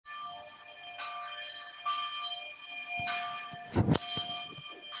Toko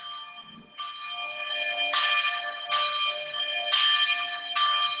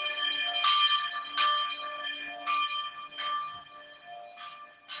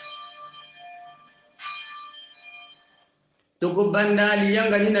banda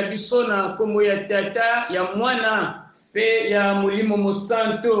liyanga nina bisona kombo ya tata ya mwana pe ya mulimo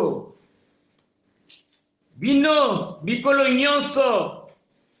mosanto. Bino bikolo nyonso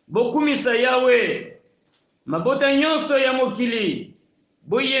bokumisa yawe mabota nyonso ya mokili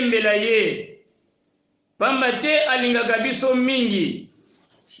boyembela ye pamba te alingaka biso mingi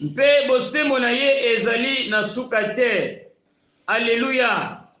mpe bosemo na ye ezali na suka te.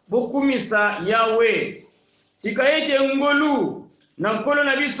 Alleluya, bokumisa yawe. Tika ete ngolu na nkolo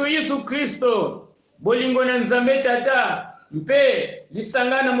na biso Yesu Kristo bolingo na Nzambe tata mpe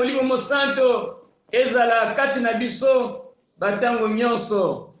lisangana molimo mosanto ezala kati na biso batango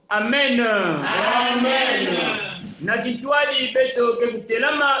nyonso. Amen. Amen. Na kitwali beto ke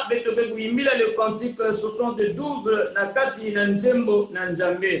kutelama beto ke kuimbila le cantique 72 na kati na nzembo na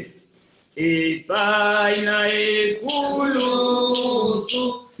Nzambe. Epai na ekulusu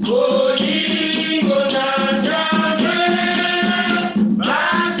bolingo na Nzambe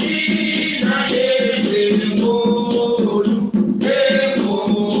basi na ekulu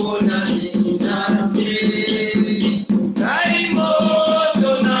emona ninasiri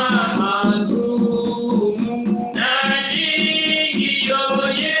kaimoto na mazumu na lingi yo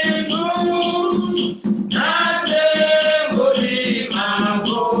Yesu nasemboli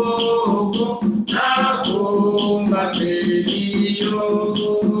maboko nakumba pelio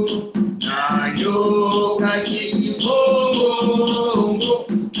nayo kakibongo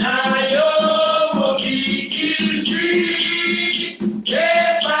nayo mokikisi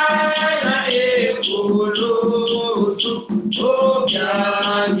epana ekulusu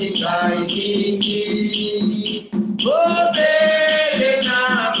obyangi kaikingi obele na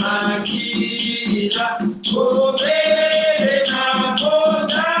makila obele na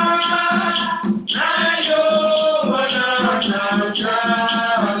kota nayo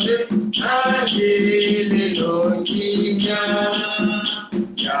wananachaje ajele lokimya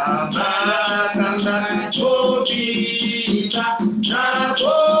Yamakanga chobita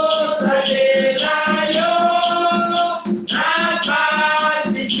nakosalelayo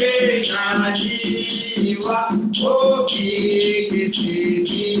napasike najiwa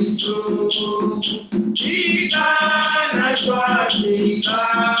okikisikisu chikana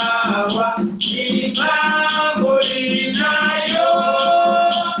chwashikawa chipangolinayo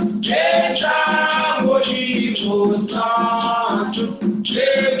echangolimusantu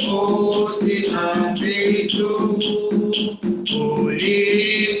chepote na petu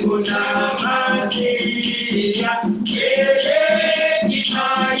uliku na masia yele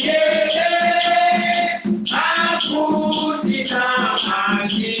kitayele akuti na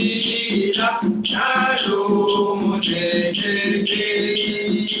akira chalomu checheche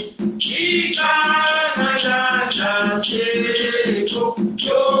chikana chachaseko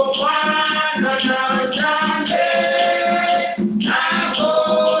yomwana chachande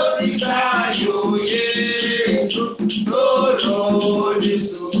nakozikayo Yesu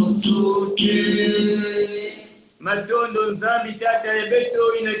tololisusute matondo Nzambi tata ya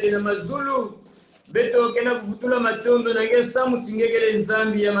beto inakena mazulu beto kena kuvutula matondo nange samutingekele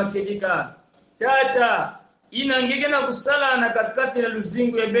Nzambi ya makedika tata inangekena kusala na katikati na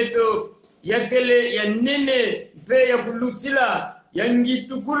luzingu ya beto yakele ya nene mpe ya kulutila ya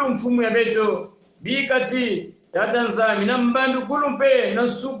ngitukulu mfumu ya beto bikati tata Nzambi na mbandu kulu mpe na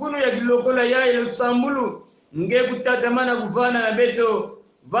sukunu ya kilokola ya ile usambulu nge kutatamana kuvana na beto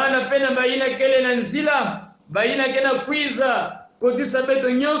vana pena baina kele na nzila baina kena kwiza kodisa beto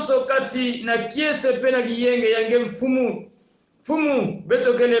nyonso kati na kiese pena kiyenge yange mfumu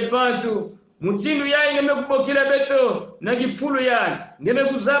beto kele bantu mutindu ya ngeme kubokila beto na kifulu ya ngeme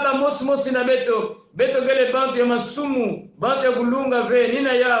kuzaba mosi na beto kele bantu ya masumu bantu ya kulunga ve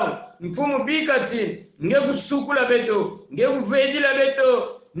nina yao mfumu bikati nge kusukula beto nge kuvedila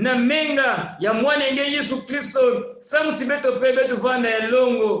beto na menga ya mwana nge Yesu Kristo samuti beto pe beto vanda ya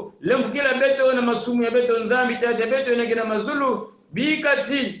longo lemfukila beto na masumu ya beto Nzambi tata beto nge na mazulu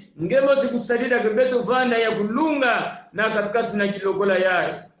bikati nge mosi kusadida ke beto vanda ya kulunga na katikati na kilokola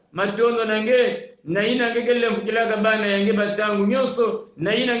yae matondo nange na ina ngeke lemfukila bana yange batangu nyonso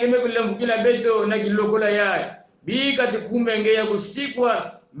na ina ngeme kulemfukila beto na kilokola yae bikati kumbe nge ya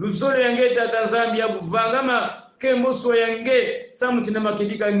kusikwa luzolo yange tata Nzambi ya kuvangama kemboso yange samuti na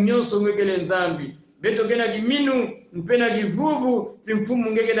makidika nyonso ngekele Nzambi beto kena kiminu mpena kivuvu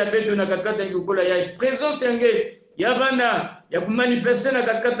timfumu ngeke na beto na katikati ngikola ya presence yange yavanda ya kumanifeste na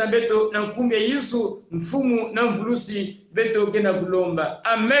katikati beto na nkumbi ya Yesu mfumu na mvulusi beto kena kulomba.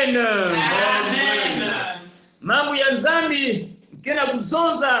 Amen. Amen. Mambo ya nzambi mkena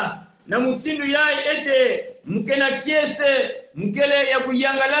kuzonza na mutsindu yai ete mkena kiese mkele ya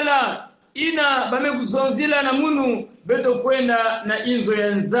kuyangalala ina bame kuzonzila na munu beto kwenda na inzo ya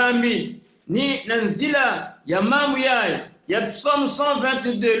nzambi ni na nzila ya mambo yai ya Psalm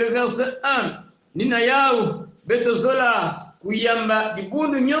 122 le verset 1 nina yao beto zola kuyamba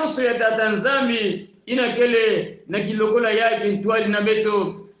dibundu nyonso ya tata nzambi ina kele na kilokola yake ntwali na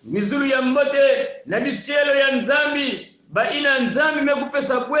beto mizulu ya mbote na bisielo ya nzambi ba ina nzambi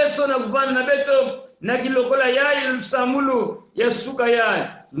mekupesa kweso na kuvana na beto na kilokola yai lusamulu ya suka yai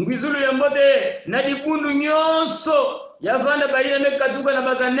ngwizulu ya mbote na dibundu nyonso ya vanda ba ina mekatuka na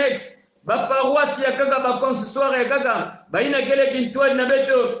bazanex ba paroisse ya kaka ba consistoire ya kaka ba ina kele kintwali na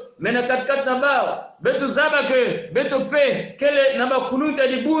beto mena katkat na bao beto zabake beto pe kele na ba kunuta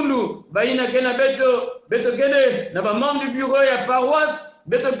dibundu ba ina kena beto kele na ba membre du bureau ya paroisse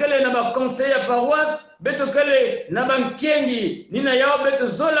beto kele na ba conseiller ya paroisse beto kele na ba nkengi nina yao beto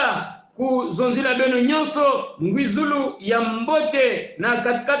zola kuzonzila beno nyonso ngwizulu ya mbote na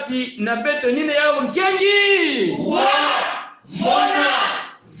katikati na beto nina yao nkengi Mona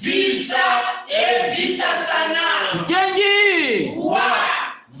visa visa sana nkengi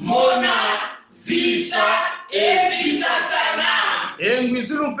mona visa visa sana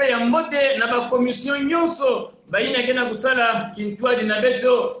ngwizulu pe ya mbote na ba commission nyonso baina kena kusala kintwadi na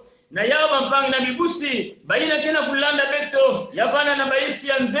beto na yao bampanga na bibusi baina kena kulanda beto yavana na baisi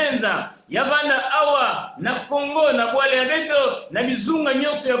ya nzenza yavana awa na Kongo na bwale ya beto na bizunga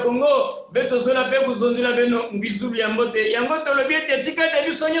nyonso ya Kongo beto zola pe kuzonzila beno ngwizulu ya mbote yango tolobiete tikate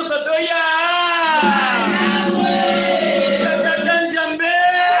biso nyonso toya tata njambe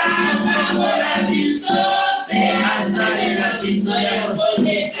na biso pe asale na biso ya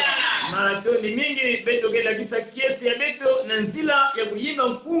boneka matoni mingi beto kela kisa kiesi ya beto na nzila ya kuyimba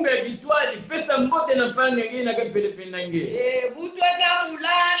mkunga ya kitwali pesa mbote na panga ngine na kapele penange butweka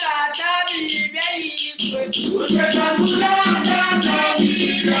mulana tabi bya yiswe utaka mulana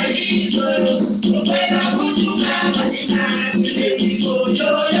tabi bya yiswe upenda kutuka katika kiko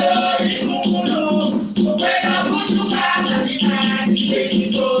yoyo ikukuno upenda kutuka katika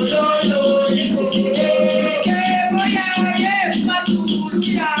kiko yoyo ikukuno kebo ya ye matulu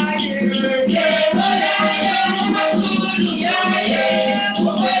ya ye kebo ya ye matulu ya ye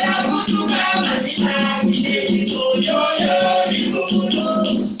upenda kutuka katika kiko yoyo ikukuno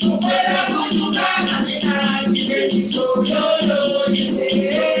upenda kutuka katika kiko yoyo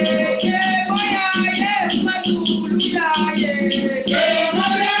ikukuno kebo ya ye matulu ya ye kebo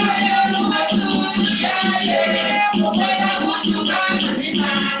ya ye matulu ya ye upenda kutuka katika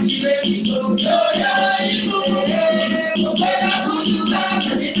kiko yoyo ikukuno upenda kutuka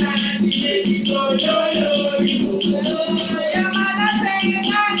katika kiko yoyo ikukuno yamana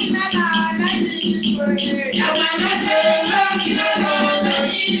senga kinala na yiswe yamana senga kinala na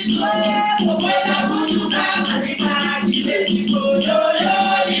yiswe upenda kutuka katika kiko yoyo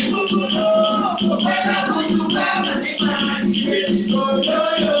ikukuno upenda kutuka katika kiko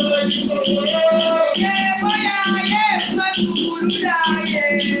yoyo ikukuno kebo ya ye matulu ya ye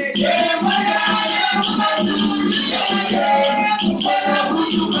kebo ya ye matulu ya ye upenda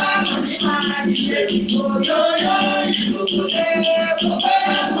kutuka katika kiko yoyo ikukuno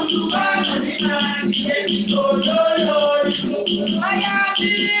upenda kutuka katika kiko yoyo ikukuno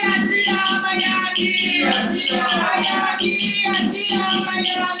mayaki atia mayaki atia mayaki atia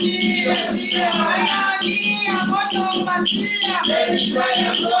mayaki atia mayaki amoto matia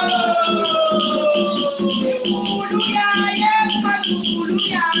matulu ya ye matulu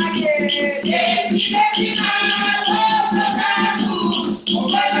ya ye kebo ya ye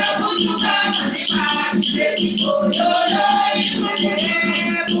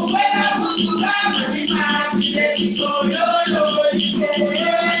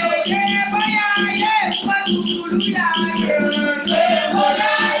matulu ya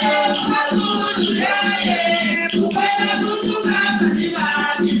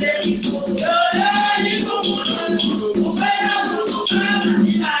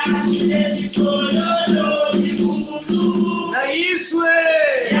na yiswe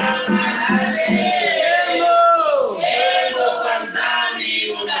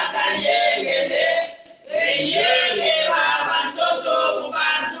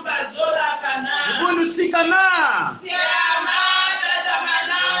sikama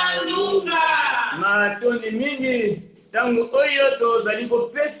matoni mingi tango oyo tozali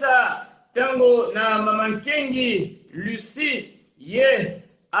kopesa tango na mama Nkengi Lucie ye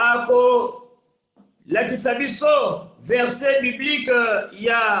ako lakisa biso verset biblique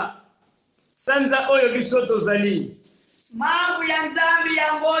ya sanza oyo biso tozali. Mambo ya nzambi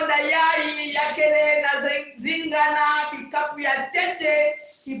ya ngonda yai yakele na zingana kikapu ya tete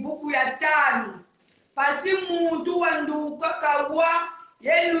kibuku ya tanu. Pasi muntu wanduka kawa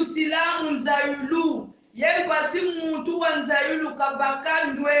yelutila nzayulu. Ye pasi muntu wanzayulu kabaka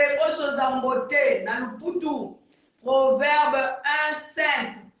ndwe oso zambote na luputu. Proverbe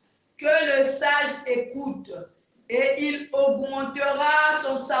 1:5. Que le sage écoute et il augmentera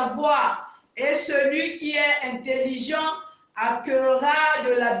son savoir. Et celui qui est intelligent acquérera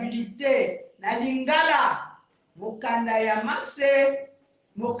de l'habileté. Na lingala, mokanda ya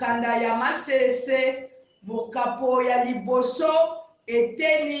masese, mokapo ya liboso,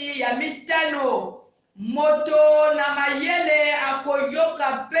 eteni ya mitano, moto na mayele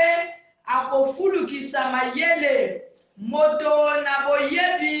akoyoka pe, akofulukisa mayele, moto na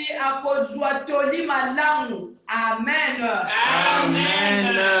boyebi akozwa toli malamu. Amen.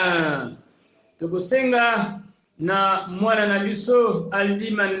 Amen. Tukusenga na mwana na biso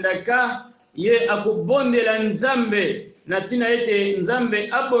aldi mandaka ye akubondela nzambe na tina ete nzambe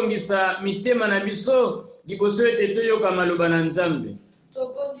abongisa mitema na biso liboso ete toyoka maloba na nzambe.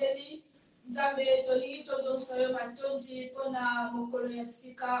 Tobondeli nzambe tolingi tozongisa yo matonzi mpona mokolo ya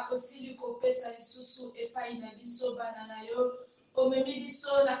sika osili kopesa lisusu epai na biso bana na yo. Omemi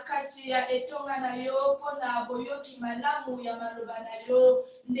biso na kati ya etonga na yo mpona boyoki malamu ya maloba na yo.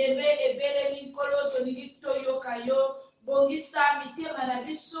 Ndembe ebele mikolo tolingi toyoka yo. Bongisa mitema na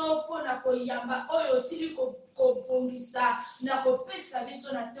biso mpona koyamba oyo osili kobongisa na kopesa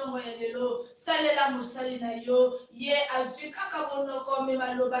biso na ntongo ya lelo. Salela mosali na yo ye azwi kaka monoko me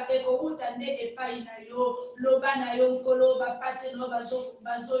maloba ekouta nde epai na yo. Loba na yo nkolo bapate no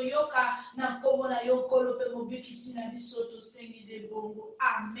bazoyoka na nkombo na yo nkolo mpe mobikisi na biso tosengi de bongo.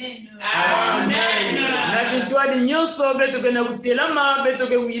 Amen. Amen. Na kitwadi nyonso beto kena kutelama beto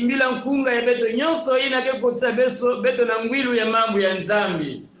ke kuyimbila nkunga ya beto nyonso ina ke kotsa beto na ngwilu ya mambo ya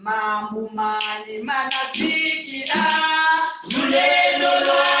nzambi. Mambo mani manasikira mulelo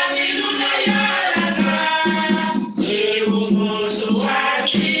lwani lunayalaga eumuso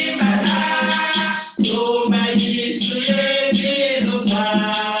wakimana toma yisu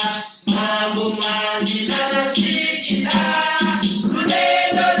yebiluka. Mambo mani manasikira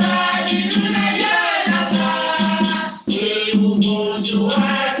mulelo lwani lunayalaga eumuso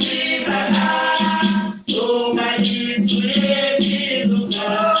wakimana toma yisu yebiluka.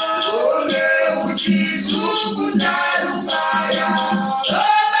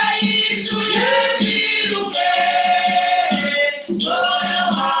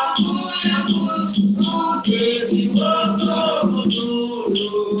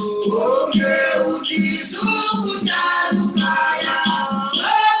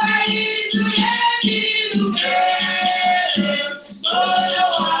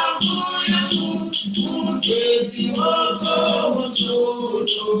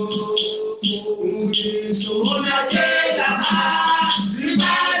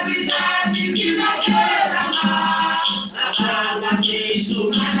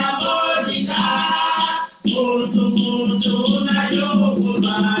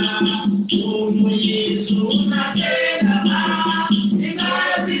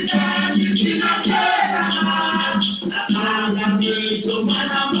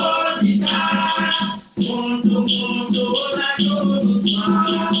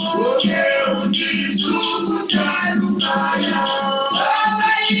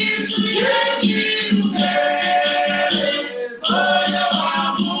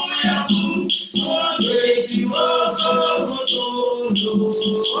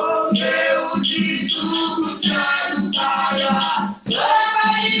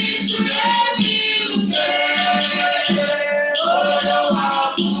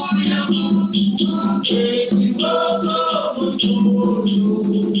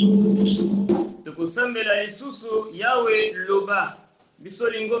 Tukusambela lisusu yawe loba biso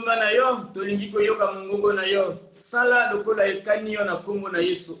lingomba na yo tolingi koyoka mongongo na yo sala lokola ekani yo na kombo na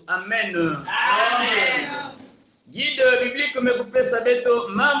Yesu. Amen. Amen. Guide biblique mekupesa beto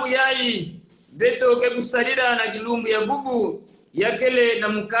mamu yai beto kekusalira na kilumbu ya bubu yakele na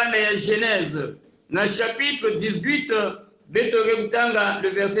mukanda ya Genèse na chapitre 18 beto kekutanga le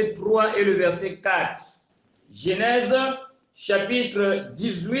verset 3 et le verset 4. Genèse chapitre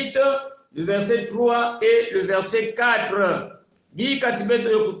 18 le verset 3 et le verset 4. Bikati beto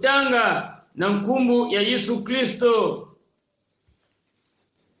yokutanga na nkumbu ya Yesu Kristo.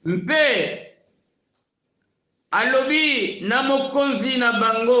 Mpe alobi na mokonzi na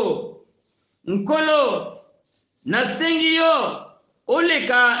bango nkolo nasengi yo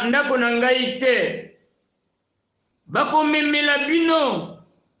oleka ndako na ngai te. bakomemela bino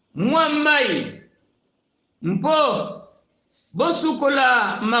mwa mai mpo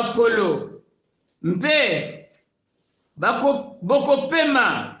bosukola makolo mpe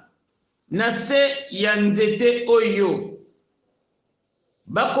bokopema na se ya nzete oyo.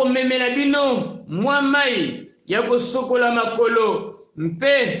 Bakomemela bino mwa mai ya kosukola makolo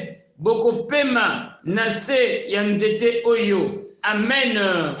mpe bokopema na se ya nzete oyo. Amen.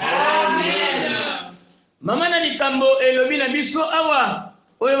 Amen. Mama na likambo elobi na biso awa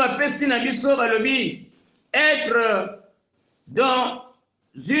oyo bapesi na biso balobi être dans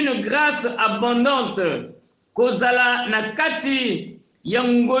une grâce abondante kozala na kati ya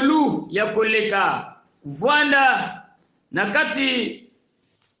ngolu ya koleka vwanda na kati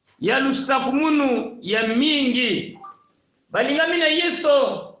ya lusakumunu ya mingi. Balingami na Yesu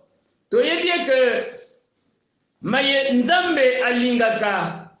toyebie ke maye nzambe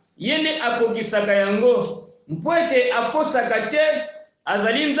alingaka yene akokisaka yango mpwete akosaka te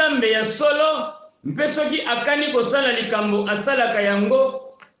azali nzambe ya solo mpe soki akani kosala likambo asalaka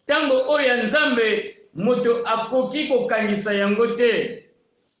yango tango oyo ya nzambe moto akoki kokangisa yango te.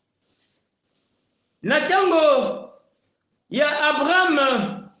 Na tango ya Abraham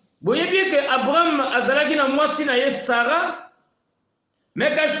boyebi ke Abraham azalaki na mwasi na ye Sara,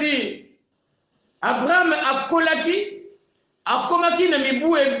 mekasi Abraham akomaki na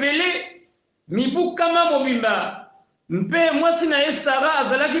mibu ebele, mibu kama mobimba, mpe mwasi na ye Sara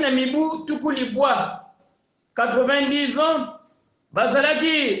azalaki na mibu tukulibwa 90 ans,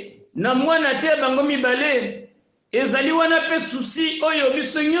 bazalaki na mwana te bango mibale. Ezali wana pe susi oyo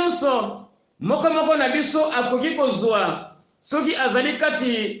biso nyonso moko na biso akoki kozwa soki azali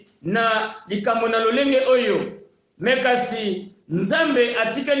kati na likambo na lolenge oyo, mekasi nzambe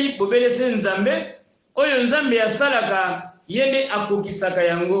atikali bobelese nzambe oyo nzambe asalaka yende akokisaka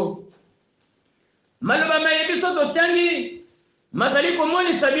yango. Maloba maye biso totangi mazali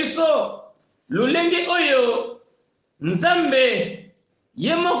komonisa biso lolenge oyo nzambe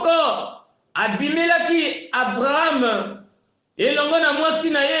ye moko abimelaki Abraham elongo na mwasi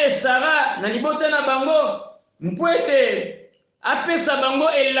na ye Sara na libota na bango mpwete apesa bango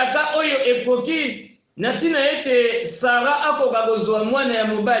elaka oyo ekoki na tina ete Sara akoka kozwa mwana ya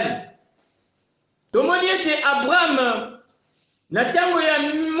mobali. Tomoni ete Abraham na tango ya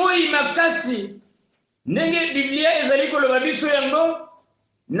moi makasi ndenge Biblia ezali koloba biso yango,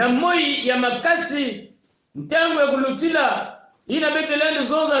 na moi ya makasi ntango ya kulutila ina betelende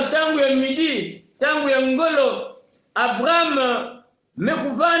zonza tango ya midi tango ya ngolo Abraham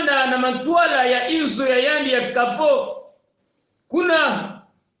mekuvanda na matwala ya inzo ya yandi ya kapo. Kuna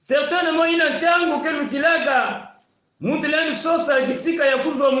certainement ina tango kelutilaka mutelende sosa kisika ya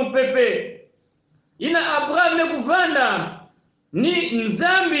kuzwa mupepe ina Abraham mekuvanda ni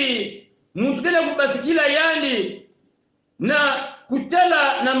nzambi mutela kubasikila yandi na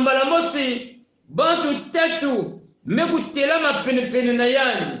kutela na mbalamosi bantu tatu mekutela mapene na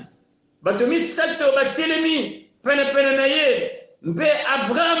yandi bato misato batelemi pene na ye mpe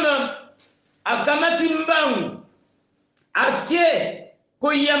Abraham akamati mbangu ake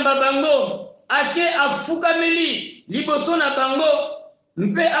koyamba bango, ake afukameli liboso na bango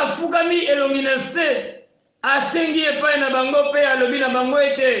mpe afukami elongi na se asengi epai na bango pe alobi na bango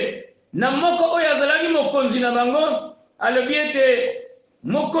ete na moko oyo azalaki mokonzi na bango alobi ete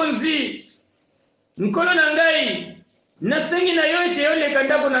mokonzi nkolo na ngai nasengi na yo ete yoleka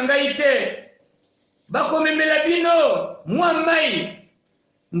ndako na ngai te, bakomemela bino mwa mai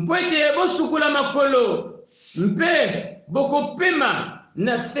mpo ete bosukula makolo mpe bokopema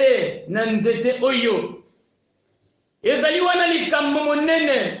na se na nzete oyo. Ezali wana likambo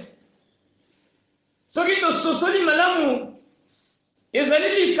monene soki tososoli malamu,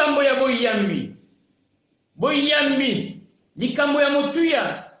 ezali likambo ya boyambi likambo ya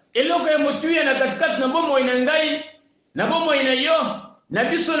motuya, eloko ya motuya na katikati na bomoi na ngai na bomoi na yo na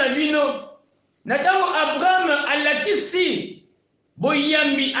biso na bino. Na tango Abraham alakisi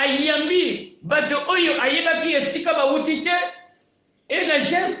boyambi ayambi bato oyo ayebaki esika bawuti te, e na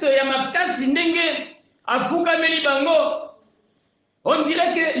geste ya makasi ndenge afukameli bango, on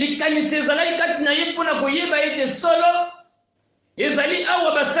dirait que likanisi ezalaki kati na ye mpona koyeba ete solo ezali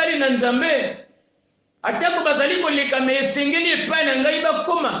awa basali na nzambe. Atako bazali koleka me esengeli epai na ngai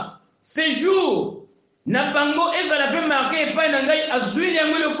bakoma séjour na bango ezala pe marke epai na ngai azwili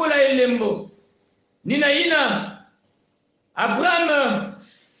yango lokola elembo. Nina ina Abraham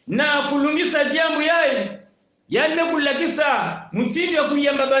na kulungisa jambo yaye yalime kulakisa mutindi ya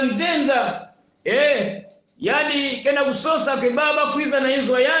kuyamba banzenza yali kena kusosa ke baba kwiza na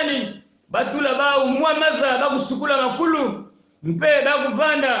hizo yani batula ba umwa maza bakusukula makulu mpe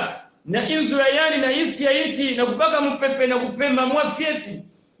bakuvanda na inzula yani na isi ya inchi na kubaka mpepe na kupemba mwa fieti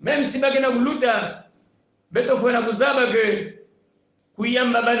même si bake na kuluta beto fona kuzaba ke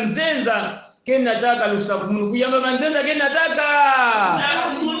kuyamba banzenza kena taka lusakumunu kuyamba banzenza kena taka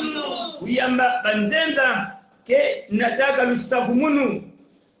kuyamba banzenza ke nataka lusakumunu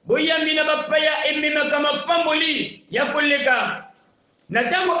boyambi na bapaya emema kama pamboli ya koleka na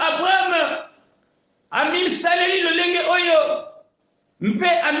tango Abraham amimsaleli lolenge oyo mpe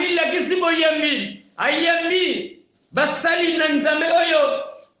amila kisibo yambi ayambi basali na nzambe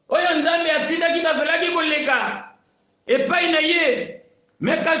oyo nzambe atindaki bazalaki koleka epai na ye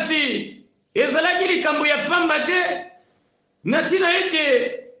mekasi ezalaki likambo ya pamba te na tina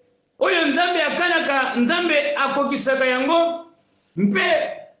ete oyo nzambe akanaka nzambe akokisaka yango mpe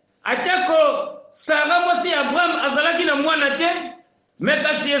atako Sara mwasi ya Abraham azalaki na mwana te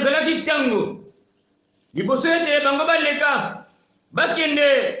mekasi ezalaki tango liboso ete bango baleka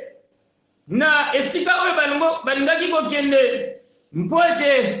bakende na esika oyo balingaki kokende mpo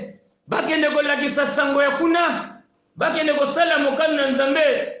ete bakende kolakisa sango ya kuna bakende kosala mokano na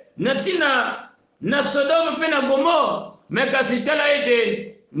nzambe na tina na Sodome mpe na Gomore mekasi tala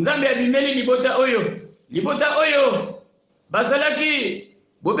ete nzambe abimeli libota oyo bazalaki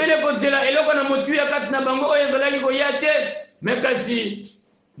bobele kozela eloko na motu ya kati na bango oyo ezalaki koya te mekasi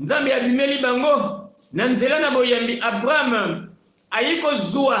nzambe abimeli bango na nzela na boyambi Abraham ayiko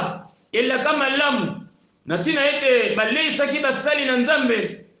zuwa elaka malamu na tina ete baleisaki basali na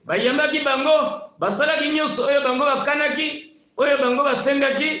nzambe bayambaki bango basalaki nyonso oyo bango bakanaki oyo bango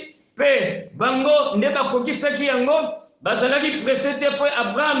basengaki pe bango nde bakokisaki yango bazalaki presse te po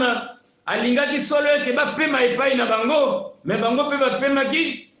Abraham alingaki solo ete bapema epai na bango me bango pe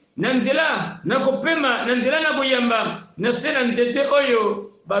bapemaki na nzela na kopema na nzela na boyamba na se na nzete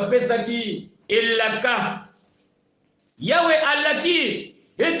oyo bapesaki elaka Yawe alaki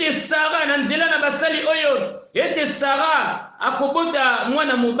ete Sara na nzela na basali oyo ete Sara akobota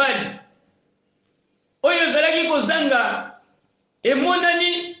mwana mobali oyo zalaki kozanga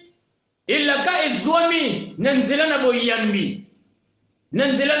emonani elaka ezwami na nzela na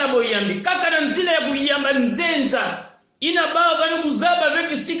boyambi kaka na nzela ya kuyamba nzenza ina baba bame kuzaba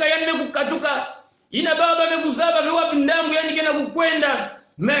veki sika yani kukatuka ina baba bame kuzaba vewapi ndambu yani kena kukwenda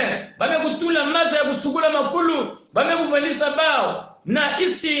me bame kutula maza ya kusugula makulu bame kuvalisa bao na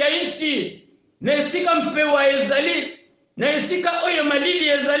isi ya inchi na isika mpewa ezali na isika oyo malili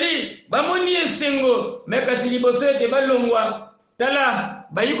ezali bamoni esengo mekasi liboso ete balongwa tala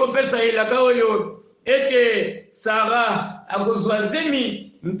bayiko pesa elaka oyo ete Sara akozwa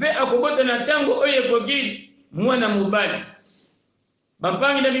zemi mpe akobota na tango oyo ekoki mwana mobali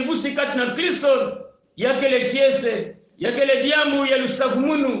bapangi na mibusi kati na Kristo yakele kiese yakele diambu ya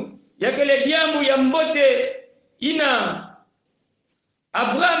lusakumunu yakele diambu ya mbote ina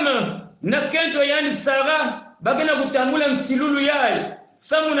Abraham na kento yani Sara bakena kutambula msilulu yaye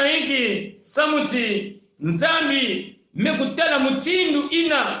samu na hiki samuti nzambi mekutala mutindu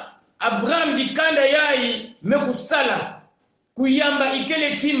ina Abraham bikanda yayi mekusala kuyamba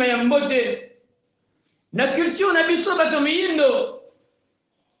ikele kima ya mbote na culture na biso bato miyindo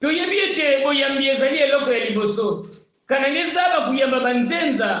toyebiete boyambi ezali eloko ya liboso kanangezaba kuyamba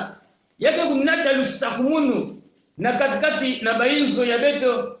banzenza yake kunata lusakumunu na katikati na bainzo ya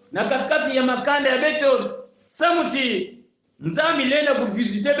beto na katikati ya makanda ya beto samuti nzambi lenda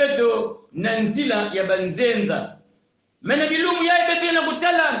kuvisite beto na nzila ya banzenza mena bilumu ya beto na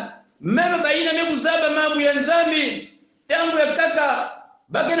kutala mema baina mekuzaba mambo ya nzambi tangu ya kaka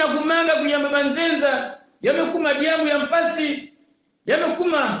bakena kumanga kuyamba banzenza yamekuma diamu ya mpasi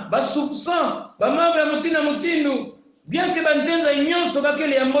yamekuma basupsan bamambo ya mutina mutindu biante banzenza inyonso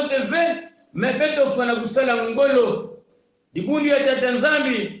kakele ya mbote ve mebeto fana kusala ngolo dibundi ya tata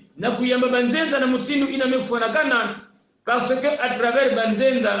nzambi na kuyamba banzenza na mutindu ina mefuanakana parce que à travers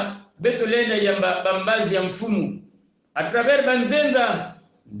banzenza beto lenda yamba bambazi ya mfumu à travers banzenza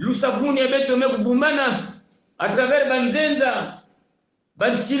lusabuni ya beto mekubumbana à travers banzenza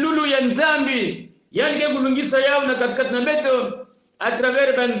banchilulu ya nzambi yani ke kulungisa yao na katikati na beto à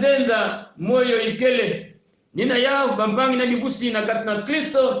travers banzenza moyo ikele nina yao bampangi na bibusi na katikati na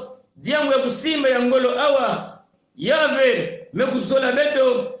Kristo diambo ya kusimba ya ngolo awa yave mekuzola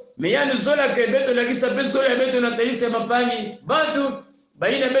beto meyani zola ke beto lakisa pesola ya beto na taisi ya mapangi batu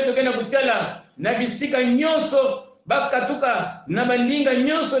baina beto kena kutala na bisika nyonso bakatuka na bandinga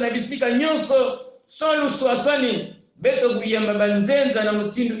nyonso na bisika nyonso solu swaswani beto kuyamba banzenza na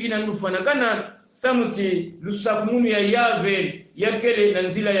mutindu ina nufanakana samuti lusakumunu ya yave yakele na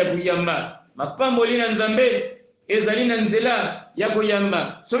nzila ya kuyamba mapambo lina nzambe ezali na nzela ya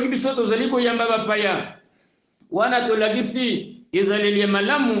kuyamba soki biso tozali koyamba bapaya wana tolakisi ezaleli ya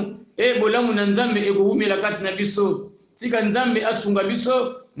malamu bolamu na nzambe ekuumela kati na biso tika nzambe asunga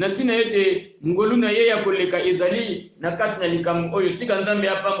biso na tina ete ngolu na ye ya koleka ezali na kati na likambo oyo tika nzambe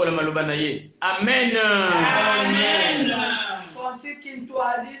apambola maloba na ye. Amen. Amen. Cantique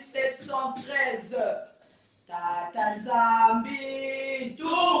Kintoali 713. Tata Nzambi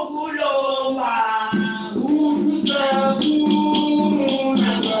tukulomba utusabu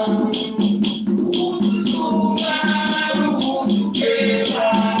munanga utusunga utukeba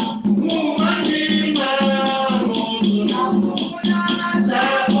mumandima munamuna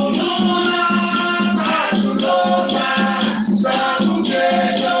sabumuna katulomba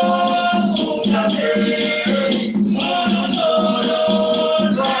sabukedo sungabe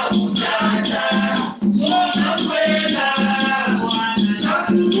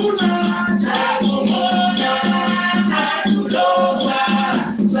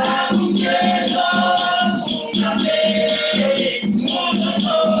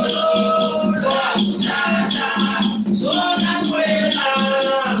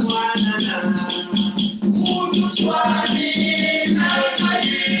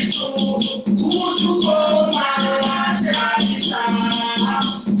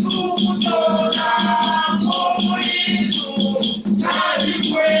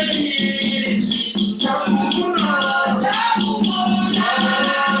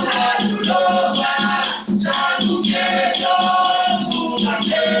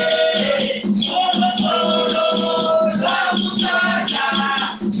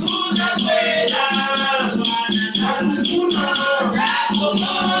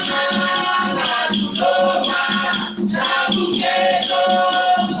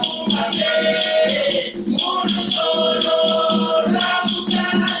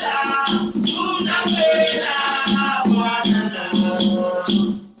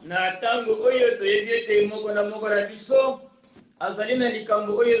moko na biso azali na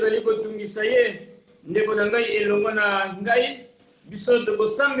likambo oyo ezali kotungisa ye ndeko na ngai elongo na ngai biso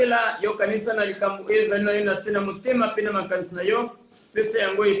tokosambela yo kanisa na likambo oyo ezali na yo na se na motema mpe na makanisi na yo pesa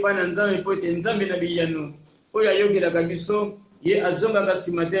yango epai na nzambe mpo ete nzambe na biyano oyo ayokelaka biso ye azongaka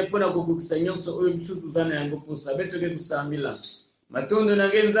nsima te mpo na kokokisa nyonso oyo biso toza na yango mposa be toke kosambela matondo na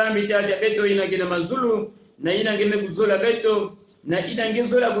nge nzambe te ati abeto oyinake na mazulu na yinange me kuzola beto na inange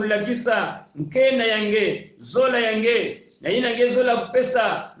zola kulakisa nkena yange zola yange na inange zola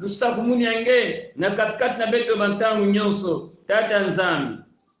kupesa lusaku muni yange na katikati na beto bantangu nyonso tata nzambi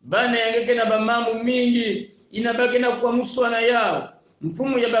bana yange kena bamambu mingi inabaki na kuamswa na yao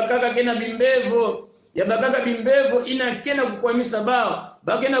mfumu ya bakaka kena bimbevo ya bakaka bimbevo inakena kukwamisa bao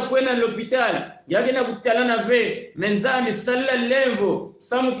bakena kwenda l'hopital yakena kutalana ve menzambi sala lemvo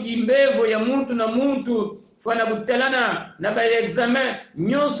samu kimbevo ya muntu na muntu fana kutalana na ba examen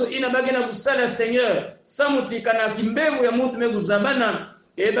nyonso inabaki na kusala Seigneur samuti kana kimbevu ya muntu meguzabana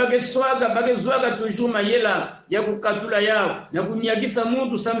bagezwaga toujours mayela ya kukatula yao na kunyakisa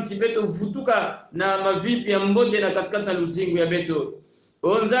muntu samuti beto vutuka na mavipi ya mbode na katikati na luzingu ya beto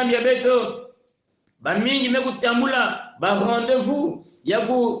onzambi ya beto bamingi mekutambula ba rendez-vous ya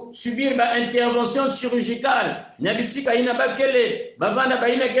subir ba intervention chirurgicale na bisika ina bakele bavanda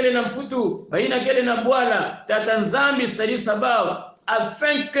baina kele na mputu baina kele na bwala tata nzambi salisa bao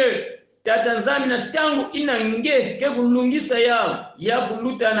afin que tata nzambi na tangu ina nge ke kulungisa yao ya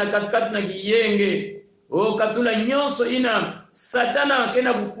kuluta na katikati na kiyenge o katula nyonso ina satana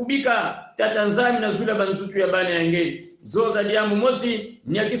kena kukubika tata nzambi na zula banzutu ya bana yange zoza diamu mosi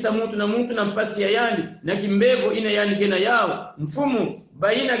nyakisa muntu na mpasi ya yandi na kimbevo ina yani kena yao mfumu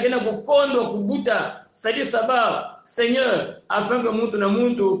baina kena kukondwa kubuta sadi sabao Seigneur afin que muntu na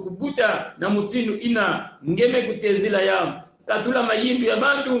muntu kubuta na mutinu ina ngeme kutezila yao katula mayimbi ya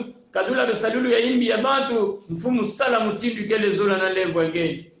bantu katula besalulu ya imbi ya bantu mfumu sala mutindu kele zola na levo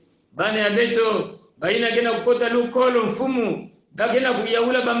ngeni bana ya beto baina kena kukota lukolo mfumu gakena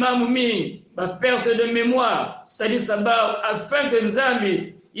kuyaula bamamu mingi ba perte de mémoire sadi sabao afin que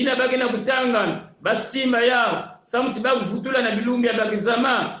nzambi ina bakena kutanga basimba yao samuti bakuvutula na bilumbi ya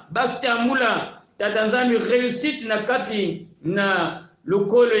bakizama bakutambula tata nzambi réussite na kati na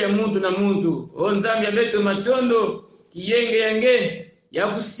lukolo ya muntu na muntu o nzambi ya beto matondo kiyenge yange ya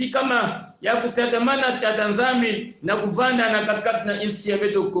kusikama ya kutatamana tata nzambi na kuvanda na katikati na insi ya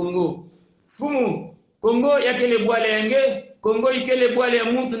beto Kongo fumu Kongo yakele bwale yange Kongo ikele bwale ya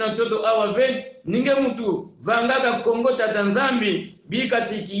muntu na toto awave ninge mutu vangaka Kongo tata nzambi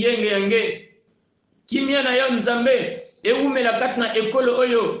bikati kiyenge yange kimia na yo nzambe eumela kati na ekolo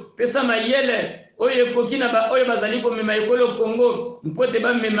oyo pesa mayele oyo kokina ba oyo bazaliko mema ekolo Kongo mpote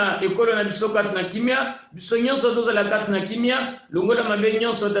ba mema ekolo na biso kati na kimia biso nyonso tozala kati na kimia longola mabe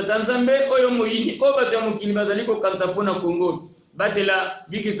nyonso tata nzambe oyo moyini oyo bato ya mokili bazaliko kanza pona Kongo batela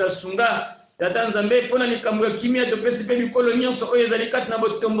bikisa sunga tata nzambe pona likambo ya kimia to pesi pe bikolo nyonso oyo ezali kati na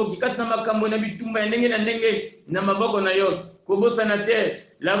botomboki kati na makambo na bitumba ya ndenge na ndenge na maboko na yo kobosana te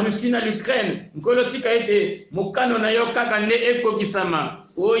la Russie na l'Ukraine nkolo tika ete mokano na yo kaka nde ekokisama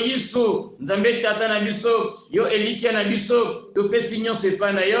o Yesu nzambe tata na biso yo elikia na biso topesi nyonso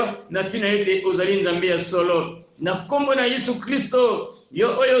epa na yo na tina ete ozali nzambe ya solo na kombo na Yesu Kristo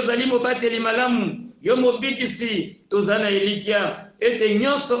yo oyo ozali mobateli malamu yo mobikisi tozana elikia ete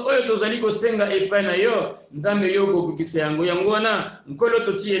nyonso oyo tozali kosenga epa na yo nzambe yo kokukisa yango wana nkolo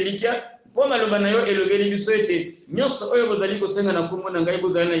toti elikia po maloba na yo elobeli biso ete nyonso oyo bozali kosenga na kombo na ngai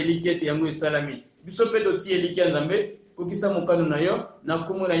bozali na elikia ete yango esalami biso pe toti elikia nzambe kokisa mokano na yo na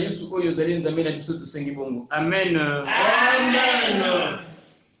kombo na Yesu oyo ozali nzambe na biso tosengi bongo amen Amen.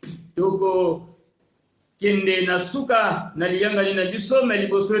 toko kende na suka na liyanga na biso me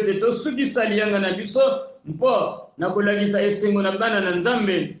liboso ete tosukisa liyanga na biso mpo na kolagisa esengo na bana na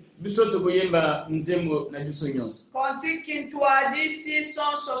nzambe biso tokoyemba nzembo na biso nyonso. Cantique Kintoadi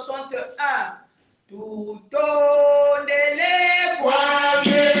 661. Tutondele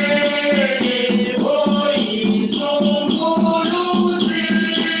kwake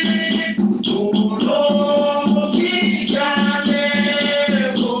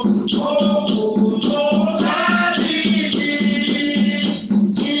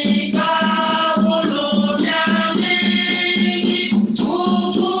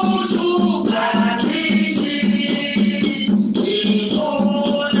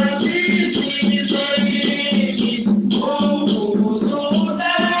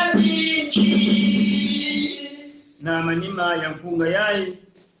manima ya mpunga yai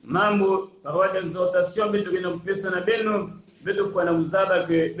mambo parole d'exhortation beto kena kupesa na beno beto fwana muzaba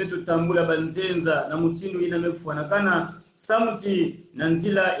ke beto tambula banzenza na mutindo ina mekufwana kana samuti na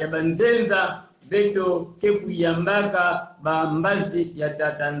nzila ya banzenza beto ke kuyambaka bambazi ya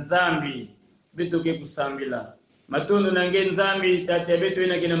tata nzambi beto ke kusambila matondo nange nzambi tata beto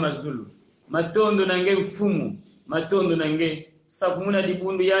ina kena mazulu matondo nange mfumu matondo nange sakumuna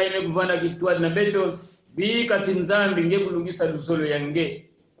dibundu yai mekuvana kitwa na beto bi kati nzambi nge kulungisa luzolo yange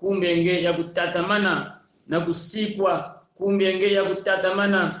kumbe nge ya kutatamana na kusikwa kumbe nge ya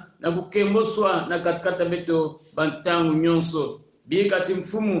kutatamana na kukemboswa na katikata beto bantangu nyonso bi kati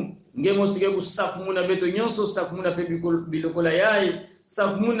mfumu nge mosige kusakumuna beto nyonso sakumuna pe bilokola yai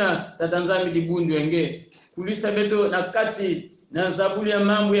sakumuna tata nzambi dibundu yange kulisa beto na kati na zabuli ya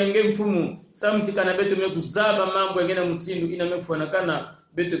mambo yange mfumu samtikana beto mekuzaba mambo yange na mutindu ina mefuanakana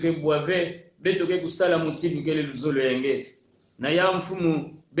beto ke boave beto ke kusala mutibu kele luzolo yange na ya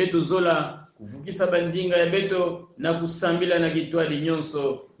mfumu beto zola kuvukisa bandinga ya beto na kusambila na kitwadi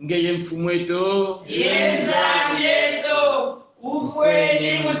nyonso ngeye mfumu eto yenzamyeto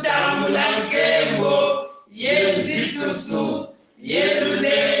ufweni mutambula nkembo yenzitusu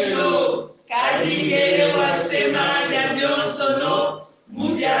yerulelo katingele wasemanya byonsono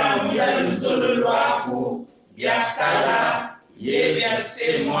muja luzolo lwaku byakala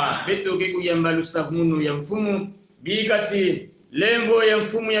yebyasemwa beto ke kuyamba lusakumunu ya mfumu bikati lembo ya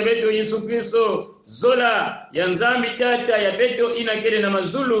mfumu ya beto Yesu Kristo zola ya nzambi tata ya beto inakele na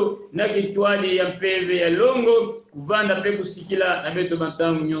mazulu na kitwadi ya mpeve ya longo kuvanda pe kusikila na beto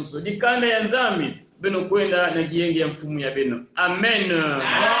bantangu nyonso dikanda ya nzambi beno kwenda na kiyenge ya mfumu ya beno amen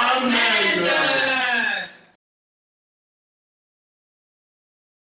amen.